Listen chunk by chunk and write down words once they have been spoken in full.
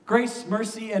Grace,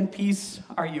 mercy, and peace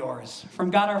are yours. From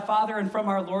God our Father and from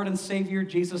our Lord and Savior,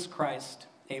 Jesus Christ.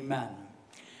 Amen.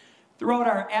 Throughout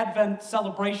our Advent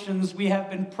celebrations, we have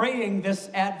been praying this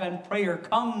Advent prayer,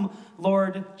 "Come,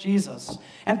 Lord Jesus."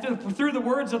 And through the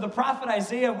words of the prophet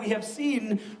Isaiah, we have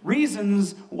seen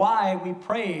reasons why we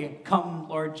pray, "Come,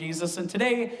 Lord Jesus." And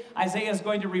today, Isaiah is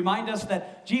going to remind us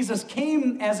that Jesus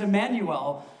came as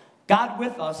Immanuel, God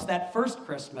with us, that first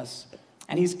Christmas.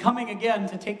 And he's coming again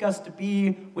to take us to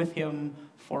be with him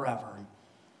forever.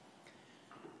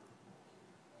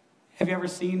 Have you ever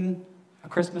seen a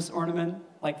Christmas ornament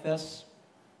like this?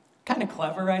 Kind of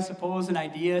clever, I suppose, an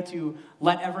idea to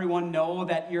let everyone know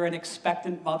that you're an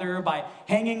expectant mother by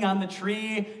hanging on the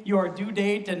tree your due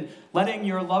date and letting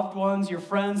your loved ones, your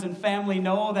friends and family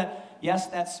know that, yes,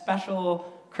 that special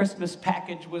Christmas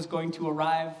package was going to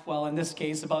arrive, well, in this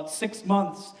case, about 6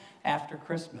 months after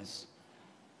Christmas.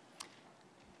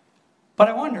 But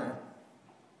I wonder,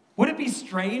 would it be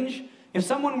strange if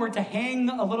someone were to hang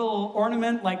a little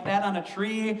ornament like that on a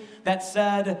tree that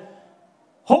said,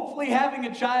 "Hopefully having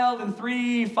a child in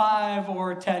 3, 5,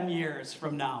 or 10 years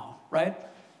from now," right?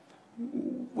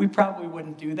 We probably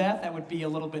wouldn't do that. That would be a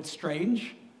little bit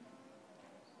strange.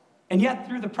 And yet,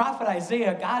 through the prophet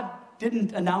Isaiah, God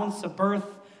didn't announce a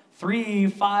birth 3,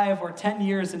 5, or 10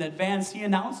 years in advance. He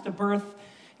announced a birth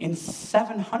with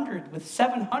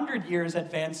 700 years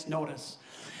advance notice.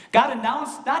 God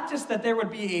announced not just that there would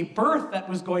be a birth that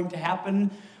was going to happen,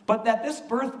 but that this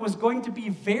birth was going to be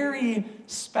very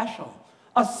special.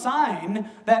 A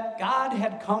sign that God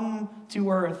had come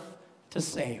to earth to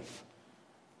save.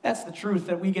 That's the truth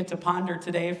that we get to ponder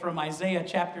today from Isaiah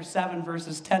chapter 7,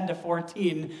 verses 10 to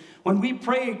 14. When we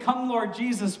pray, "Come, Lord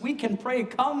Jesus," we can pray,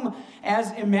 "Come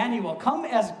as Immanuel," come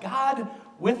as God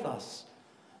with us.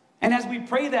 And as we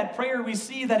pray that prayer, we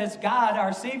see that it's God,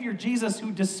 our Savior Jesus,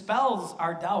 who dispels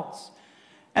our doubts.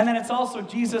 And then it's also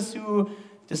Jesus who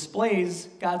displays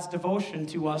God's devotion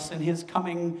to us and his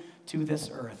coming to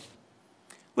this earth.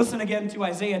 Listen again to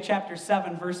Isaiah chapter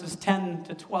 7, verses 10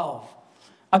 to 12.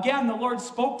 Again, the Lord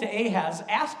spoke to Ahaz,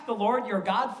 "Ask the Lord your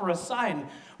God for a sign,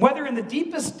 whether in the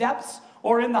deepest depths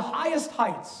or in the highest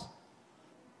heights."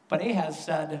 But Ahaz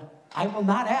said, "I will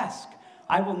not ask.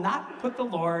 I will not put the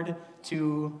Lord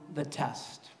to the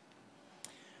test."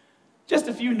 Just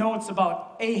a few notes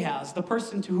about Ahaz, the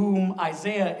person to whom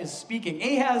Isaiah is speaking.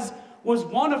 Ahaz was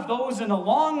one of those in a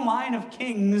long line of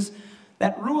kings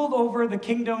that ruled over the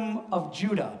kingdom of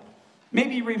Judah.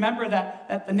 Maybe you remember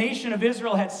that the nation of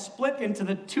Israel had split into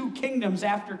the two kingdoms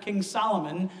after King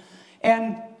Solomon.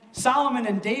 And Solomon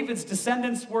and David's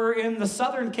descendants were in the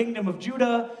southern kingdom of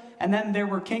Judah, and then there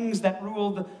were kings that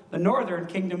ruled the northern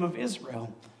kingdom of Israel.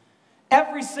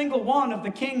 Every single one of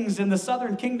the kings in the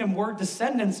southern kingdom were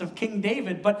descendants of King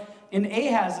David, but in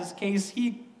Ahaz's case,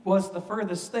 he was the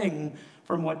furthest thing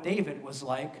from what David was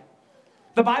like.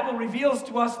 The Bible reveals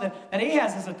to us that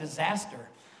Ahaz is a disaster,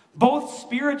 both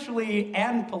spiritually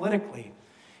and politically.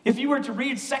 If you were to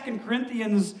read 2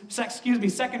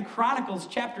 Chronicles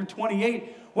chapter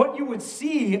 28, what you would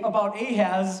see about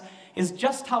Ahaz is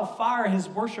just how far his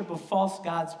worship of false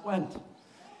gods went.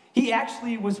 He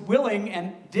actually was willing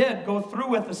and did go through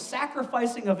with the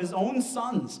sacrificing of his own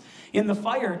sons in the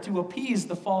fire to appease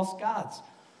the false gods.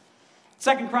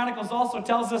 2 Chronicles also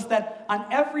tells us that on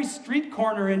every street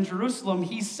corner in Jerusalem,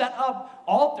 he set up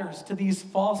altars to these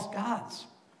false gods.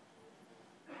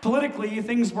 Politically,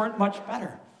 things weren't much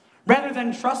better. Rather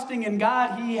than trusting in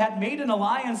God, he had made an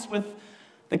alliance with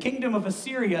the kingdom of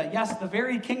Assyria. Yes, the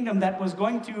very kingdom that was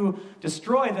going to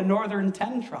destroy the northern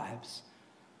 10 tribes.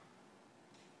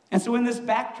 And so in this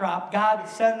backdrop, God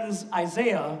sends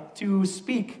Isaiah to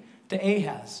speak to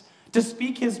Ahaz, to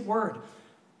speak his word.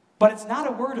 But it's not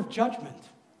a word of judgment.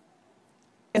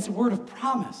 It's a word of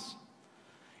promise.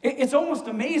 It's almost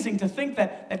amazing to think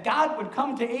that God would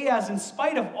come to Ahaz in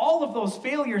spite of all of those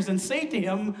failures and say to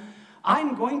him,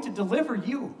 "I'm going to deliver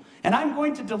you, and I'm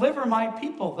going to deliver my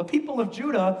people, the people of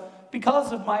Judah,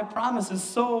 because of my promises.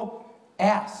 So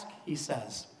ask," he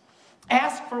says.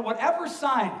 Ask for whatever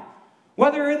sign,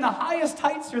 whether in the highest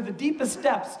heights or the deepest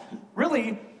depths.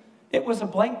 Really, it was a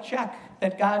blank check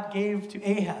that God gave to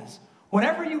Ahaz.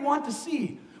 Whatever you want to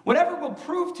see, whatever will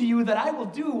prove to you that I will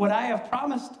do what I have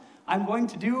promised I'm going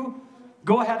to do,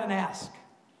 go ahead and ask.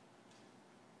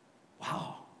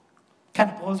 Wow.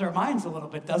 Kind of blows our minds a little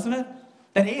bit, doesn't it?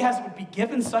 That Ahaz would be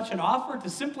given such an offer to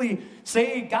simply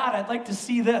say, "God, I'd like to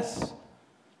see this."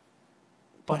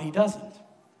 But he doesn't.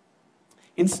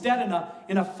 Instead,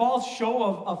 in a false show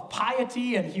of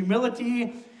piety and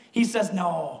humility, he says,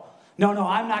 no,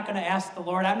 I'm not going to ask the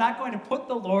Lord. I'm not going to put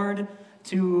the Lord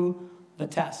to the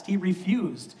test. He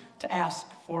refused to ask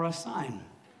for a sign.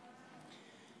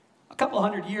 couple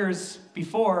hundred years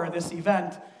before this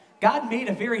event, God made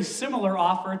a very similar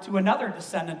offer to another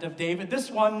descendant of David.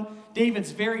 This one,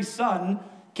 David's very son,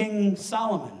 King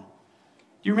Solomon.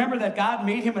 Do you remember that God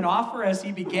made him an offer as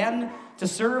he began to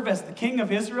serve as the king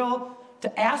of Israel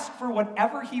to ask for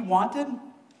whatever he wanted,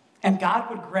 and God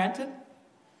would grant it?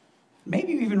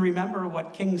 Maybe you even remember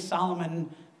what King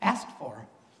Solomon asked for.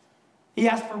 He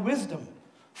asked for wisdom,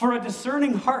 for a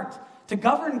discerning heart, to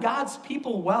govern God's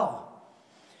people well.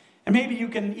 And maybe you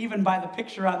can, even by the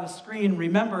picture on the screen,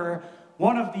 remember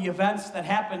one of the events that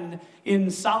happened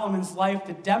in Solomon's life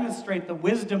to demonstrate the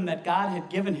wisdom that God had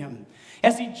given him.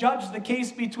 As he judged the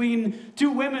case between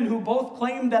two women who both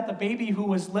claimed that the baby who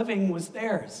was living was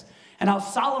theirs, and how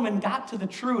Solomon got to the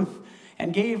truth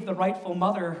and gave the rightful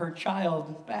mother her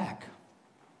child back.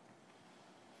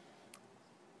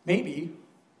 Maybe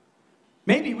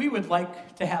we would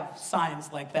like to have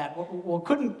signs like that. Well,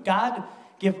 couldn't God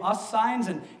give us signs,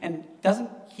 and doesn't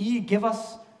he give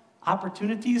us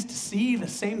opportunities to see the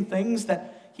same things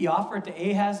that he offered to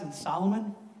Ahaz and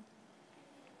Solomon?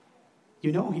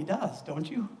 You know he does, don't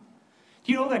you?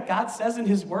 Do you know that God says in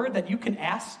his word that you can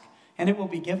ask and it will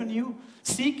be given you?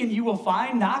 Seek and you will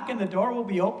find, knock and the door will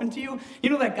be open to you. You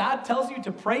know that God tells you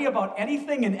to pray about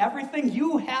anything and everything.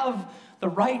 You have the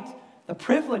right, the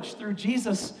privilege through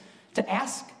Jesus to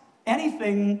ask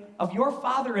anything of your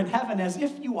Father in heaven as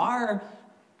if you are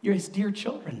his dear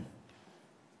children,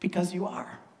 because you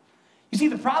are. You see,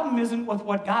 the problem isn't with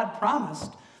what God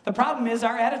promised. The problem is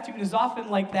our attitude is often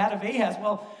like that of Ahaz.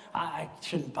 Well, I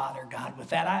shouldn't bother God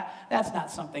with that. That's not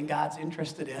something God's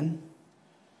interested in.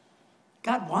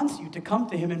 God wants you to come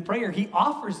to him in prayer. He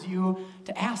offers you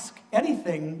to ask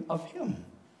anything of him.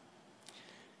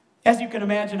 As you can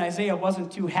imagine, Isaiah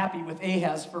wasn't too happy with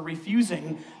Ahaz for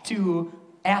refusing to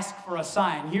ask for a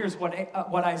sign. Here's what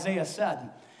Isaiah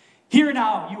said. Hear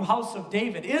now, you house of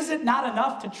David, is it not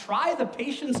enough to try the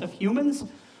patience of humans?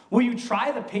 Will you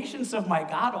try the patience of my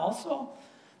God also?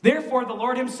 Therefore, the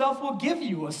Lord himself will give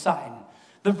you a sign.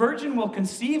 The virgin will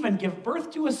conceive and give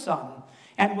birth to a son,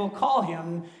 and will call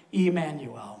him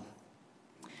Immanuel.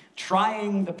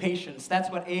 Trying the patience.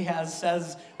 That's what Ahaz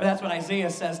says, or that's what Isaiah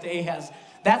says to Ahaz.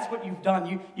 That's what you've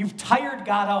done. You've tired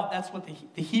God out. That's what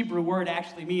the Hebrew word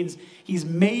actually means. He's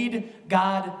made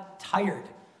God tired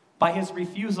by his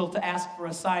refusal to ask for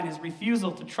a sign, his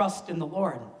refusal to trust in the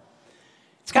Lord.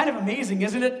 It's kind of amazing,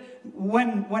 isn't it?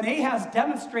 When Ahaz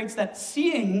demonstrates that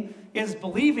seeing is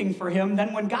believing for him,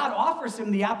 then when God offers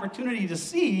him the opportunity to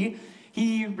see,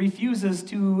 he refuses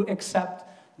to accept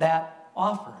that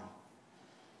offer.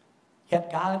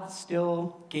 Yet God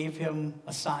still gave him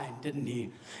a sign, didn't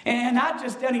he? And not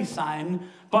just any sign,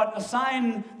 but a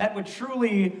sign that would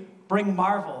truly bring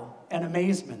marvel and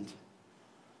amazement.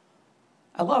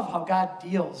 I love how God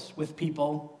deals with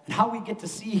people and how we get to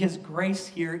see his grace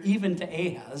here, even to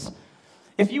Ahaz.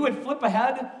 If you would flip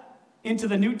ahead into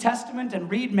the New Testament and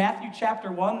read Matthew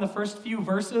chapter 1, the first few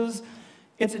verses,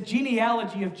 it's a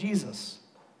genealogy of Jesus.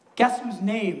 Guess whose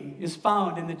name is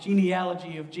found in the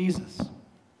genealogy of Jesus?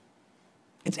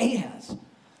 It's Ahaz.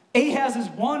 Ahaz is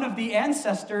one of the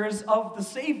ancestors of the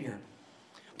Savior.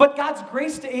 But God's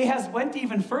grace to Ahaz went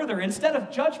even further. Instead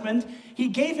of judgment, he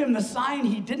gave him the sign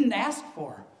he didn't ask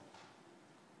for.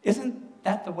 Isn't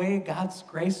that the way God's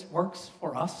grace works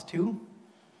for us too?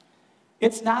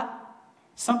 It's not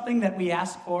something that we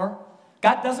ask for.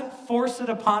 God doesn't force it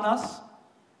upon us.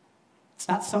 It's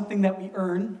not something that we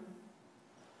earn.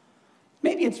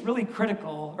 Maybe it's really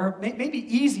critical, or maybe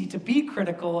easy to be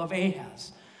critical of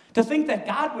Ahaz. To think that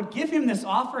God would give him this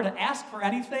offer to ask for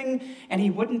anything and he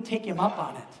wouldn't take him up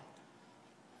on it.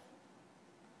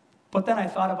 But then I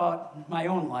thought about my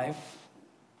own life,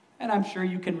 and I'm sure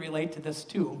you can relate to this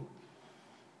too.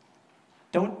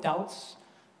 Don't doubts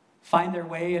find their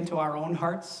way into our own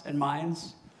hearts and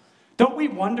minds? Don't we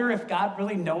wonder if God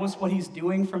really knows what he's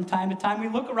doing from time to time? We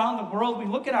look around the world, we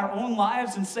look at our own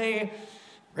lives and say,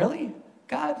 really,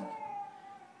 God?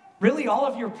 Really, all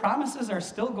of your promises are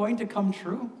still going to come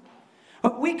true?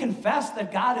 But we confess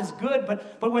that God is good,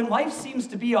 but when life seems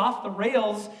to be off the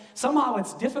rails, somehow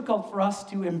it's difficult for us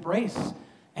to embrace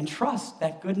and trust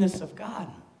that goodness of God.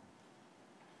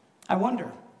 I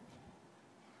wonder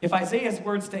if Isaiah's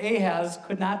words to Ahaz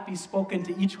could not be spoken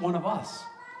to each one of us.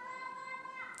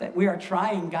 That we are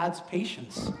trying God's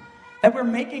patience. That we're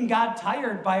making God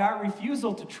tired by our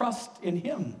refusal to trust in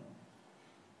him.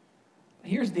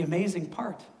 But here's the amazing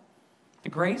part. The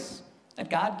grace that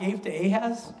God gave to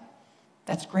Ahaz,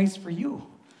 that's grace for you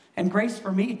and grace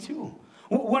for me too.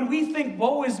 When we think,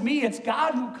 woe is me, it's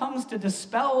God who comes to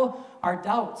dispel our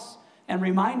doubts and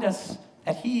remind us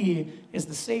that he is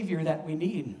the Savior that we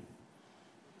need.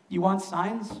 You want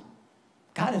signs?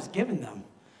 God has given them.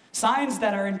 Signs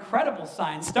that are incredible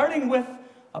signs, starting with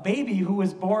a baby who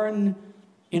was born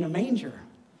in a manger,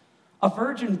 a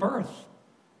virgin birth,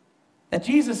 that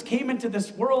Jesus came into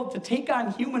this world to take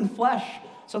on human flesh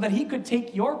so that he could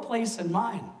take your place and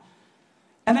mine.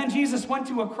 And then Jesus went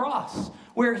to a cross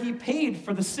where he paid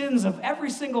for the sins of every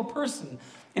single person,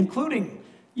 including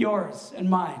yours and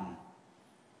mine.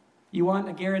 You want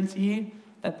a guarantee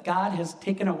that God has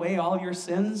taken away all your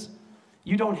sins?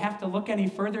 You don't have to look any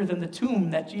further than the tomb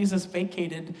that Jesus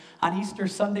vacated on Easter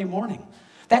Sunday morning.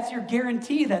 That's your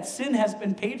guarantee that sin has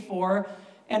been paid for,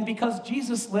 and because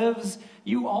Jesus lives,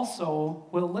 you also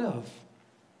will live.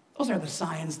 Those are the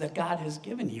signs that God has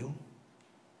given you.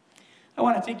 I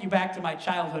want to take you back to my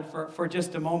childhood for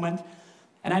just a moment.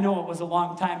 And I know it was a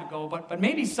long time ago, but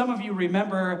maybe some of you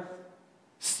remember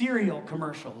cereal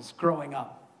commercials growing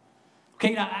up.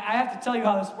 Okay, now I have to tell you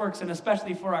how this works, and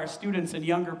especially for our students and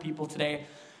younger people today.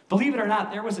 Believe it or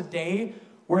not, there was a day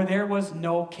where there was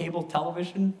no cable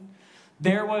television.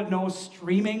 There were no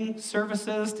streaming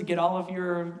services to get all of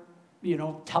your,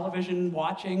 television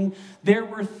watching. There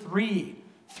were three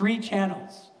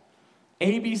channels.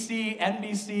 ABC,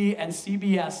 NBC, and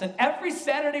CBS. And every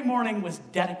Saturday morning was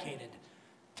dedicated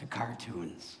to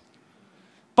cartoons.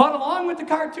 But along with the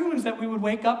cartoons that we would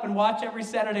wake up and watch every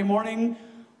Saturday morning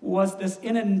was this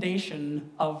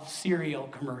inundation of cereal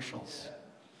commercials.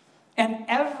 And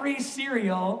every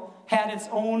cereal had its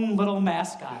own little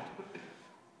mascot.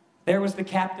 There was the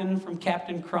captain from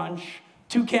Captain Crunch,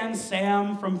 Toucan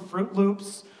Sam from Fruit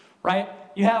Loops, right?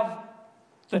 You have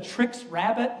the Trix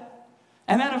Rabbit,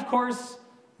 and then, of course,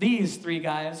 these three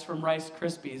guys from Rice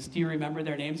Krispies. Do you remember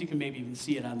their names? You can maybe even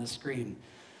see it on the screen.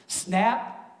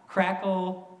 Snap,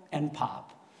 Crackle, and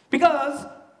Pop. Because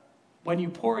when you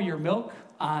pour your milk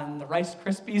on the Rice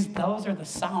Krispies, those are the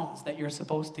sounds that you're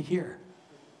supposed to hear.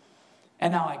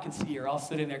 And now I can see you're all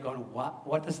sitting there going,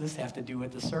 what does this have to do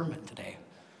with the sermon today?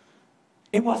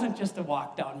 It wasn't just a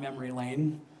walk down memory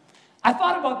lane. I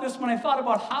thought about this when I thought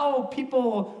about how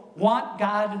people want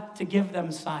God to give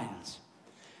them signs.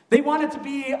 They want it to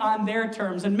be on their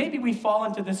terms, and maybe we fall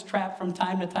into this trap from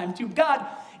time to time too. God,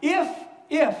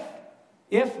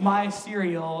 if my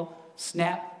cereal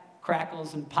snap,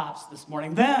 crackles, and pops this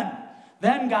morning, then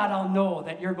God, I'll know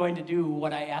that you're going to do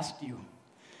what I asked you.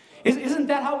 Isn't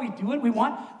that how we do it? We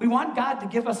want God to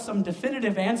give us some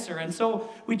definitive answer, and so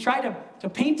we try to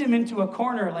paint him into a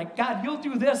corner, like, God, you'll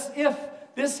do this if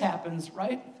this happens,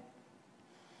 right?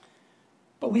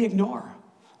 But we ignore.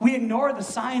 We ignore the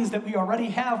signs that we already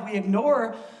have. We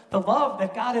ignore the love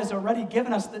that God has already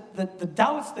given us, the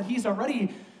doubts that he's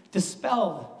already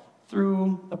dispelled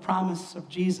through the promise of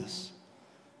Jesus.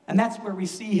 And that's where we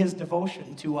see his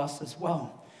devotion to us as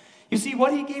well. You see,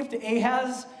 what he gave to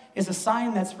Ahaz is a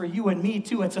sign that's for you and me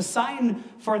too. It's a sign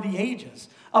for the ages.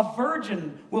 A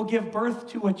virgin will give birth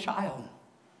to a child.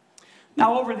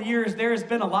 Now, over the years, there's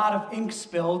been a lot of ink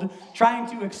spilled trying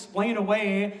to explain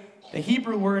away the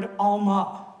Hebrew word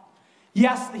alma.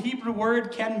 Yes, the Hebrew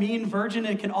word can mean virgin.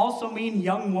 It can also mean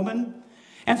young woman.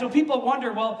 And so people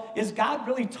wonder, well, is God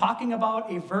really talking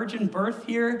about a virgin birth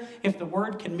here if the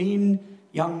word can mean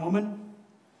young woman?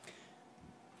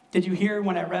 Did you hear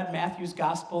when I read Matthew's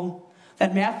gospel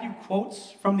that Matthew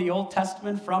quotes from the Old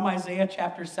Testament, from Isaiah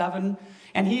chapter 7,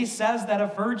 and he says that a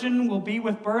virgin will be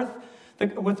with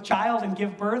child and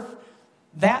give birth?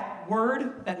 That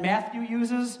word that Matthew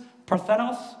uses,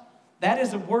 parthenos, that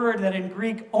is a word that in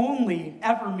Greek only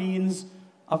ever means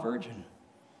a virgin.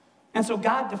 And so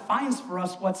God defines for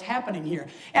us what's happening here.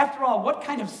 After all, what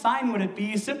kind of sign would it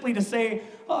be simply to say,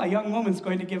 oh, a young woman's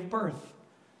going to give birth?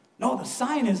 No, the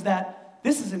sign is that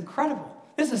this is incredible.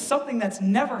 This is something that's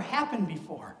never happened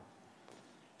before.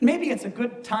 Maybe it's a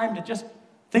good time to just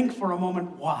think for a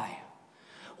moment why.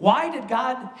 Why did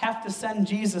God have to send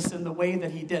Jesus in the way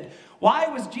that he did? Why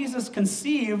was Jesus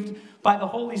conceived by the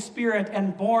Holy Spirit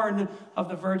and born of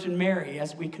the Virgin Mary,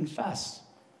 as we confess?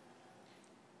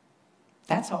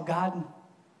 That's how God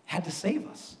had to save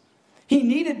us. He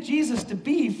needed Jesus to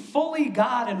be fully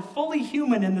God and fully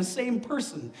human in the same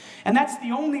person. And that's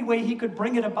the only way he could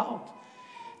bring it about.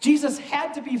 Jesus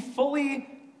had to be fully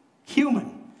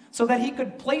human so that he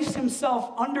could place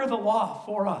himself under the law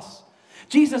for us.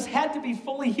 Jesus had to be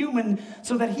fully human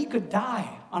so that he could die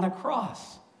on a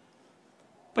cross.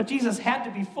 But Jesus had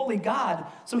to be fully God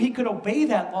so he could obey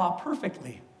that law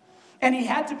perfectly. And he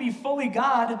had to be fully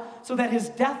God so that his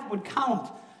death would count,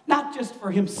 not just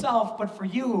for himself, but for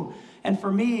you and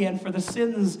for me and for the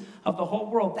sins of the whole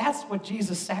world. That's what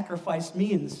Jesus' sacrifice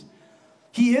means.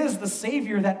 He is the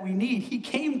Savior that we need. He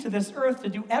came to this earth to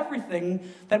do everything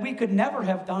that we could never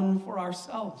have done for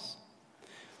ourselves.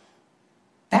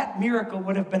 That miracle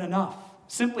would have been enough,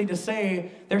 simply to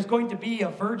say there's going to be a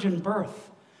virgin birth.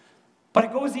 But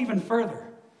it goes even further.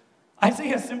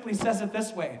 Isaiah simply says it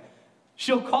this way: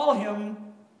 she'll call him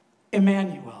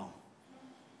Immanuel.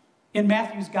 In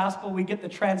Matthew's gospel, we get the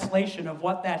translation of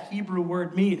what that Hebrew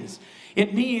word means.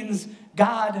 It means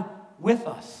God with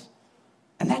us.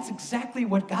 And that's exactly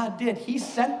what God did. He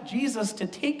sent Jesus to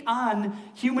take on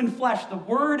human flesh. The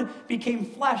Word became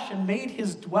flesh and made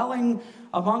his dwelling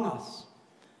among us.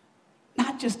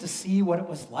 Not just to see what it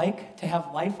was like to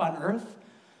have life on earth,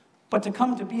 but to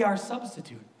come to be our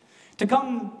substitute. To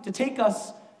come to take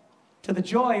us to the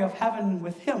joy of heaven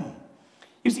with him.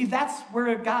 You see, that's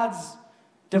where God's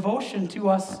devotion to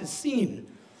us is seen.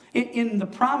 In the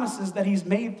promises that he's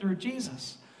made through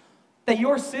Jesus. That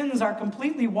your sins are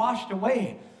completely washed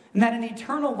away, and that an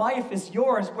eternal life is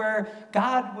yours where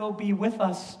God will be with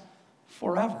us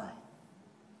forever.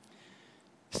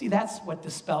 See, that's what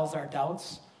dispels our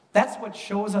doubts. That's what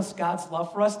shows us God's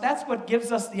love for us. That's what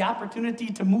gives us the opportunity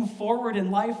to move forward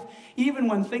in life, even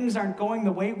when things aren't going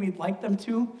the way we'd like them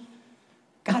to.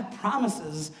 God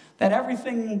promises that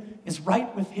everything is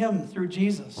right with him through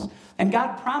Jesus. And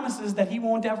God promises that he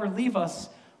won't ever leave us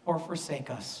or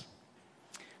forsake us.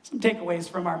 Some takeaways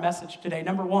from our message today.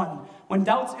 Number one, when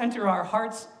doubts enter our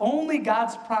hearts, only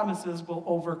God's promises will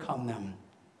overcome them.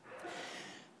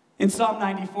 In Psalm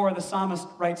 94, the psalmist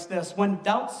writes this: when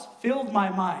doubts filled my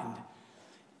mind,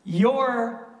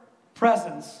 your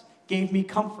presence gave me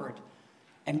comfort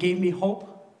and gave me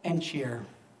hope and cheer.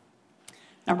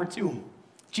 Number two,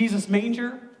 Jesus'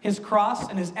 manger, his cross,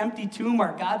 and his empty tomb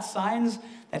are God's signs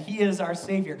that he is our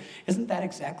Savior. Isn't that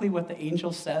exactly what the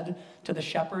angel said to the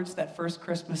shepherds that first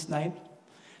Christmas night?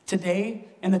 Today,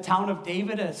 in the town of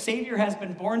David, a Savior has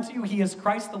been born to you. He is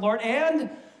Christ the Lord, and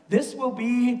this will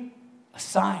be a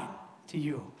sign to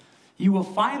you. You will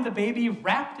find the baby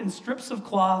wrapped in strips of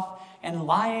cloth and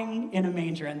lying in a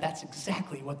manger. And that's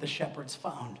exactly what the shepherds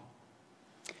found.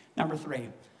 Number three,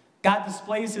 God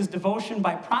displays his devotion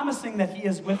by promising that he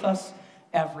is with us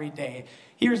every day.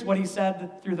 Here's what he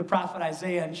said through the prophet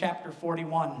Isaiah in chapter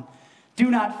 41.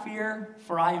 Do not fear,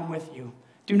 for I am with you.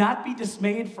 Do not be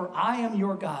dismayed, for I am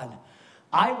your God.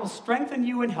 I will strengthen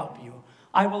you and help you.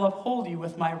 I will uphold you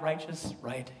with my righteous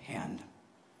right hand.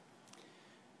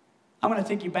 I'm going to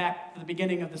take you back to the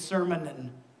beginning of the sermon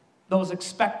and those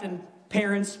expectant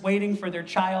parents waiting for their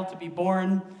child to be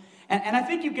born. And I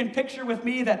think you can picture with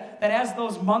me that as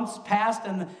those months passed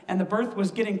and the birth was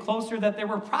getting closer, that there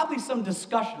were probably some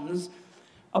discussions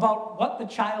about what the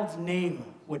child's name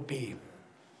would be.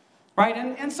 Right?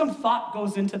 And some thought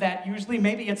goes into that usually.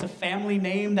 Maybe it's a family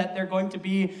name that they're going to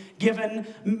be given.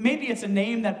 Maybe it's a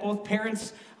name that both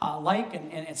parents like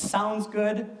and it sounds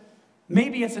good.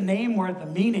 Maybe it's a name where the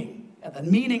meaning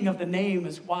of the name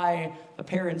is why the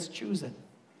parents choose it.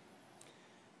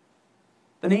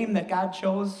 The name that God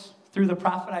chose through the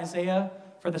prophet Isaiah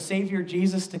for the Savior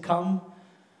Jesus to come,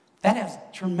 that has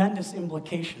tremendous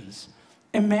implications.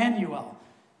 Immanuel.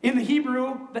 In the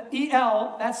Hebrew, the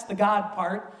El, that's the God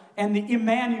part, and the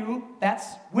Immanuel, that's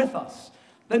with us.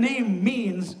 The name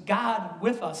means God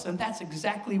with us, and that's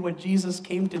exactly what Jesus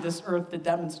came to this earth to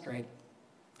demonstrate.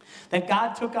 That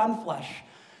God took on flesh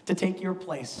to take your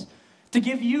place, to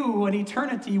give you an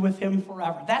eternity with him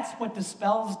forever. That's what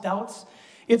dispels doubts.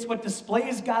 It's what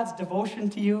displays God's devotion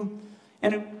to you,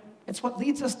 and it's what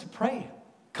leads us to pray.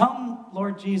 Come,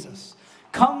 Lord Jesus.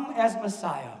 Come as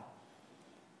Messiah.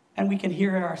 And we can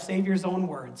hear our Savior's own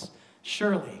words.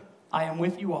 Surely, I am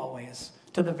with you always,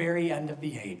 to the very end of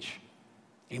the age.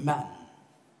 Amen.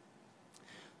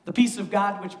 The peace of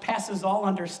God, which passes all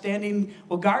understanding,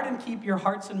 will guard and keep your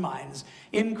hearts and minds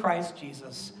in Christ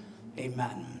Jesus.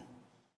 Amen.